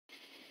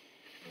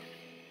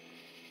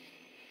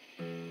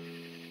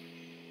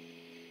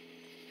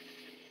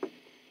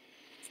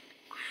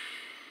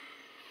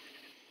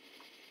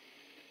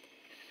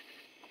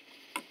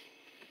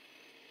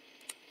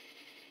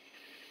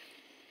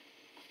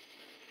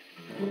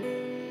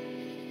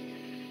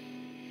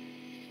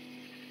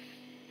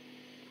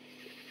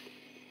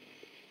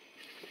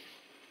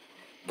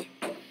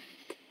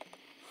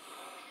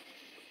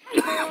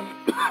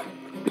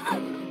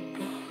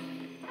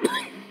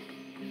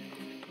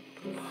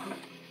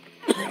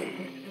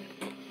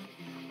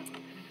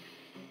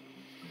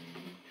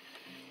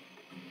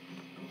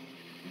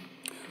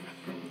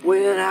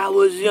When I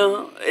was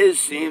young, it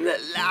seemed that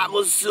life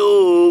was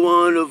so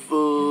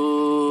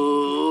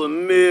wonderful, a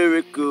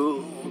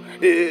miracle.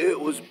 It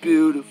was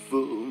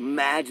beautiful,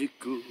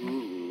 magical.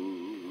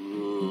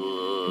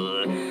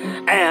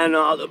 And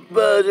all the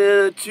birds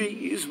in the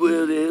trees,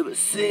 well, they were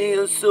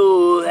singing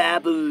so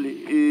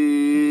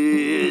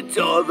happily,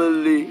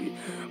 joyfully,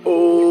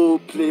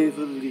 oh,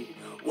 playfully,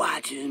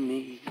 watching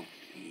me.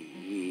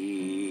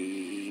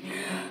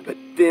 But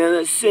then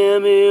they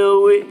sent me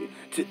away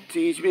to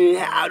teach me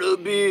how to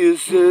be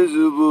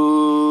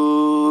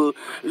sensible,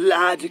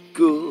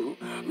 logical,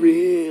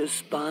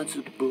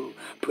 responsible,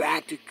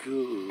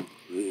 practical.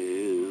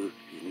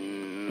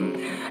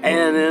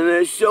 And then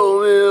they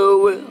showed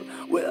me,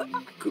 well,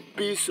 I could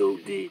be so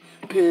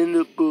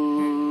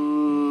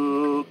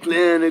dependable,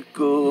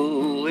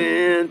 clinical,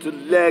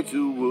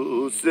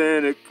 intellectual,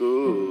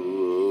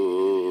 cynical.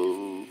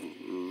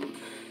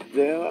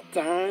 There are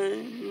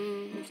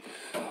times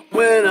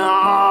when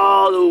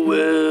all the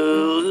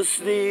world's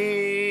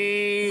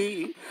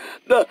asleep,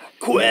 the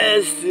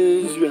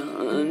questions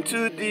run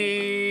too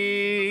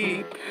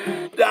deep.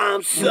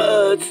 I'm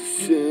such a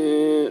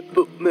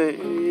simple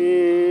man.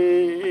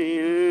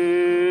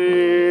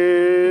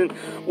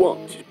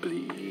 Won't you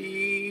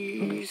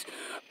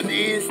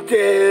please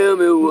tell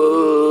me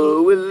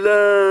what we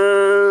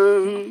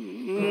learned?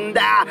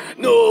 I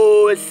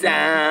know it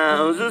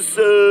sounds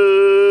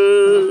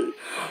absurd.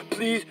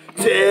 Please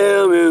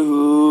tell me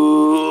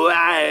who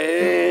I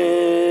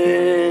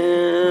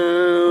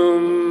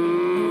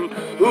am,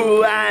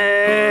 who I am,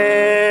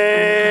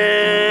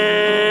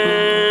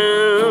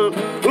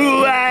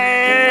 who I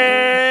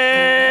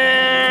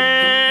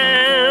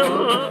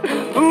am,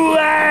 who I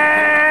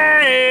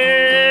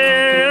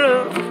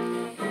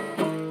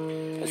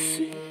am. Let's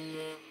see.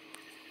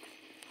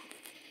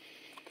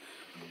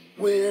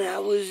 When I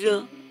was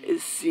young,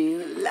 it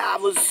seemed that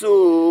life was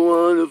so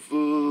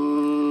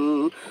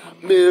wonderful,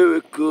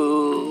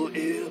 miracle.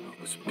 It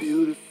was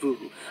beautiful,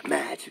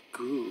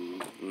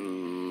 magical.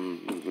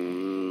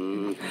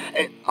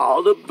 And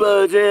all the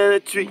birds and the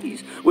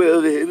trees, well,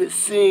 they were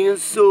singing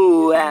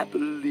so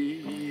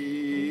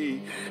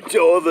happily,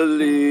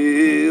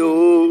 joyfully,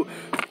 oh,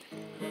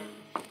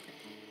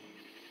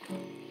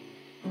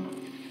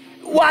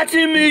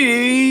 watching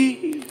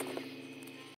me.